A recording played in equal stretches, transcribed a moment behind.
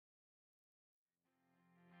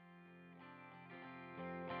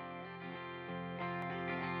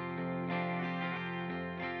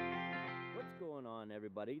on,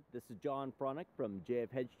 everybody? This is John Fronick from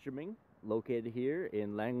Hedge located here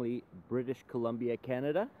in Langley, British Columbia,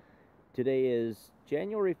 Canada. Today is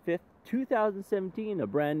January 5th, 2017, a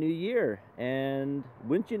brand new year, and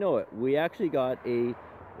wouldn't you know it, we actually got a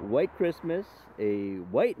white Christmas, a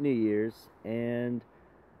white New Year's, and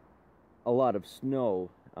a lot of snow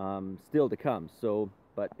still to come. So,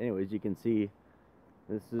 but anyways, you can see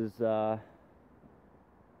this is where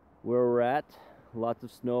we're at. Lots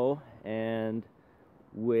of snow, and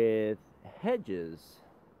with hedges,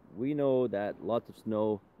 we know that lots of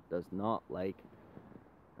snow does not like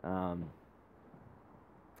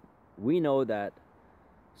we know that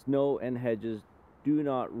snow and hedges do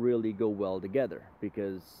not really go well together,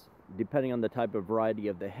 because depending on the type of variety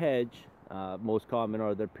of the hedge, most common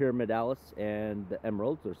are the pyramidalis and the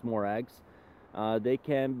emeralds or smorags. They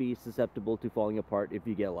can be susceptible to falling apart if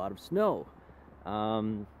you get a lot of snow.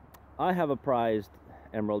 I have a prized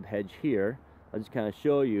emerald hedge here. I'll just kind of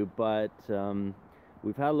show you, but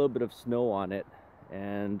we've had a little bit of snow on it,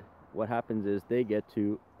 and what happens is they get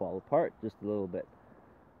to fall apart just a little bit.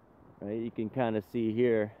 Right? You can kind of see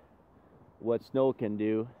here what snow can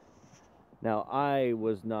do. Now, I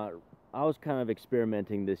was kind of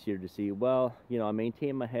experimenting this year to see, well, you know, I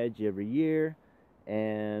maintain my hedge every year,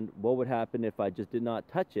 and what would happen if I just did not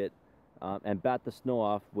touch it and bat the snow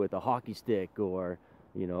off with a hockey stick, or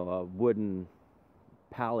you know, a wooden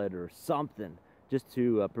pallet or something, just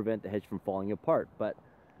to prevent the hedge from falling apart. But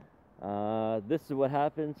this is what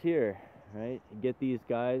happens here, right? You get these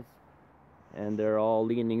guys, and they're all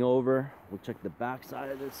leaning over. We'll check the back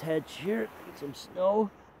side of this hedge here. Get some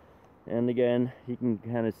snow, and again, you can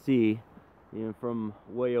kind of see, even from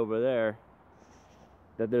way over there,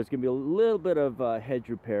 that there's going to be a little bit of hedge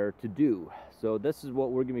repair to do. So this is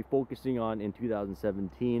what we're going to be focusing on in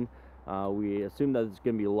 2017. We assume that there's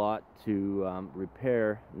going to be a lot to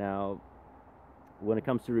repair. Now, when it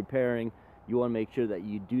comes to repairing, you want to make sure that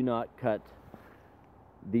you do not cut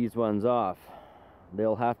these ones off.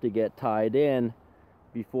 They'll have to get tied in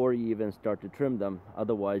before you even start to trim them.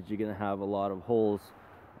 Otherwise, you're going to have a lot of holes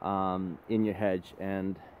in your hedge,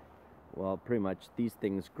 and well, pretty much these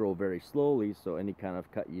things grow very slowly, so any kind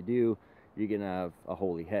of cut you do, you're going to have a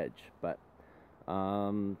holy hedge. But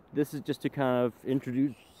this is just to kind of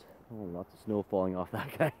introduce. Oh, lots of snow falling off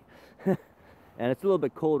that guy. And it's a little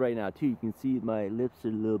bit cold right now too. You can see my lips are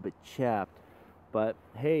a little bit chapped. But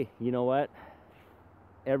hey, you know what?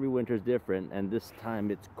 Every winter is different, and this time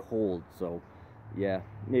it's cold. So yeah,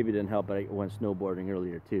 maybe it didn't help, but I went snowboarding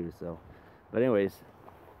earlier too. So, but anyways,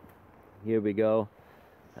 here we go.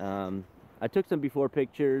 I took some before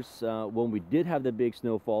pictures when we did have the big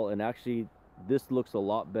snowfall, and actually this looks a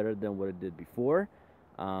lot better than what it did before.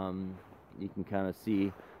 You can kind of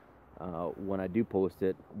see when I do post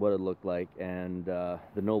it what it looked like, and the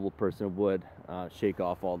noble person would shake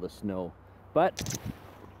off all the snow. But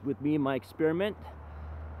with me and my experiment,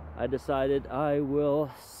 I decided I will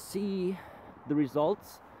see the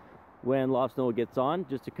results when a lot of snow gets on,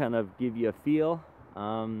 just to kind of give you a feel.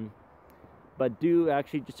 But do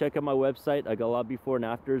actually just check out my website. I got a lot of before and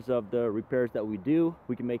afters of the repairs that we do.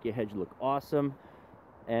 We can make your hedge look awesome.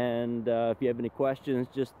 And if you have any questions,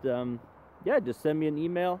 just yeah, just send me an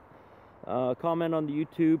email. Comment on the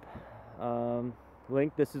YouTube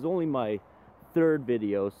link. This is only my third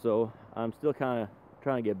video, so I'm still kind of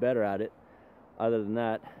trying to get better at it. Other than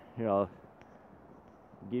that, you know, I'll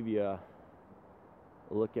give you a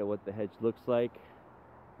look at what the hedge looks like.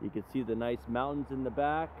 You can see the nice mountains in the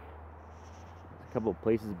back. There's a couple of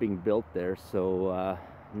places being built there, so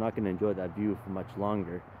I'm not going to enjoy that view for much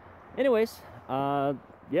longer. Anyways,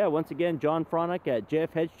 yeah, once again, John Fronick at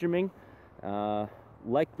Hedge.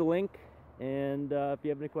 Like the link, and if you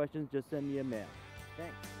have any questions, just send me a mail.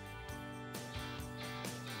 Thanks.